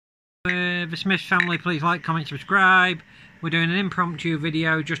the Smith family, please like, comment, subscribe. We're doing an impromptu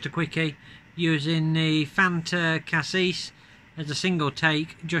video, just a quickie, using the Fanta Cassis as a single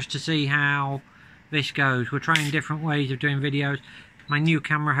take, just to see how this goes. We're trying different ways of doing videos. My new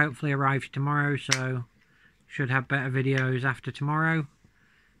camera hopefully arrives tomorrow, so should have better videos after tomorrow.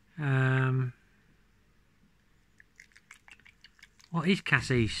 What is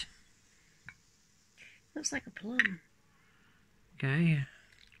Cassis? Looks like a plum. Okay.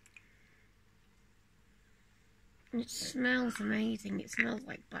 It smells amazing. It smells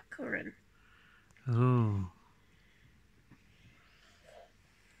like blackcurrant. Oh.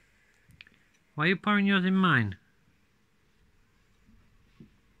 Why are you pouring yours in mine?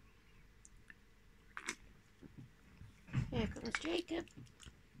 Here comes Jacob.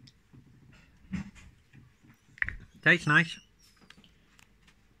 Tastes nice.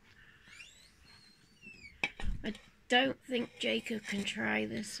 I don't think Jacob can try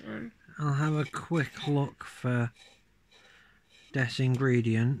this one. I'll have a quick look for Des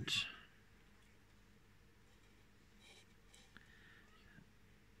ingredients.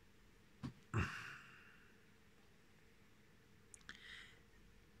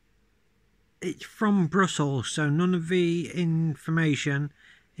 It's from Brussels, so none of the information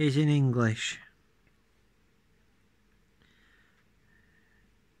is in English.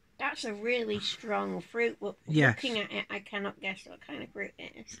 That's a really strong fruit. Yes. Looking at it, I cannot guess what kind of fruit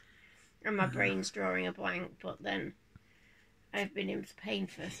it is. And my brain's drawing a blank, but then I've been in pain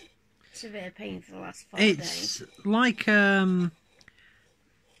for severe pain for the last 4 days. It's like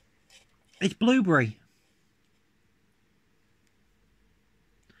it's blueberry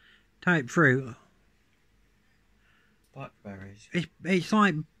type fruit. Blackberries. It's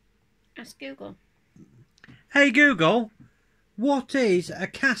like. Ask Google. Hey Google, what is a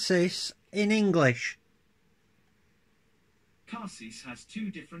cassis in English? Cassis has 2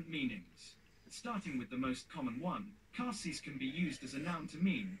 different meanings. Starting with the most common one, cassis can be used as a noun to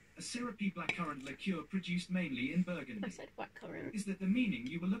mean a syrupy blackcurrant liqueur produced mainly in Burgundy. I said blackcurrant. Is that the meaning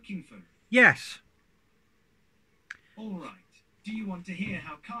you were looking for? Yes. All right. Do you want to hear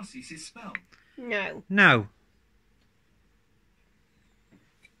how cassis is spelled? No. No.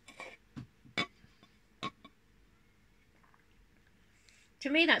 To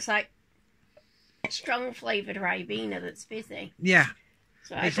me, that's like strong flavoured Ribena that's fizzy. Yeah.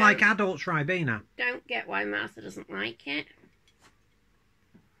 So It's like adult Ribena. Don't get why Martha doesn't like it.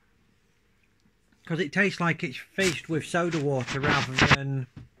 Because it tastes like it's fizzed with soda water rather than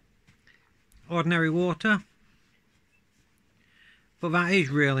ordinary water. But that is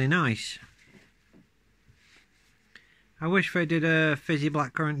really nice. I wish they did a fizzy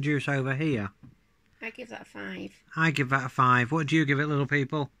blackcurrant juice over here. I give that a 5. I give that a 5. What do you give it, little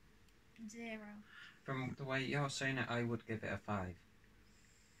people? 0. From the way you're saying it, I would give it a 5.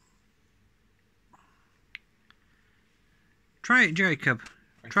 Try it, Jacob.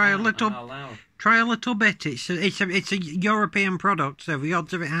 Try a little bit. It's a European product, so the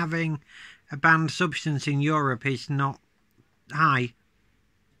odds of it having a banned substance in Europe is not high.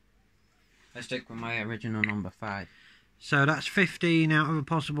 I stick with my original number 5. So that's 15 out of a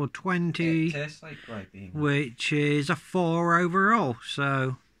possible 20. It tastes like Ribena. Which is a 4 overall.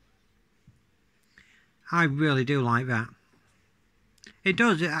 So I really do like that. It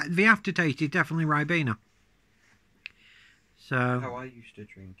does. The aftertaste is definitely Ribena. So How I used to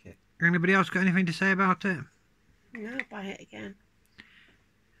drink it. Anybody else got anything to say about it? No, I'll buy it again.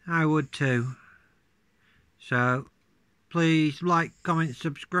 I would too. So please like, comment,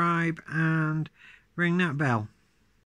 subscribe and ring that bell.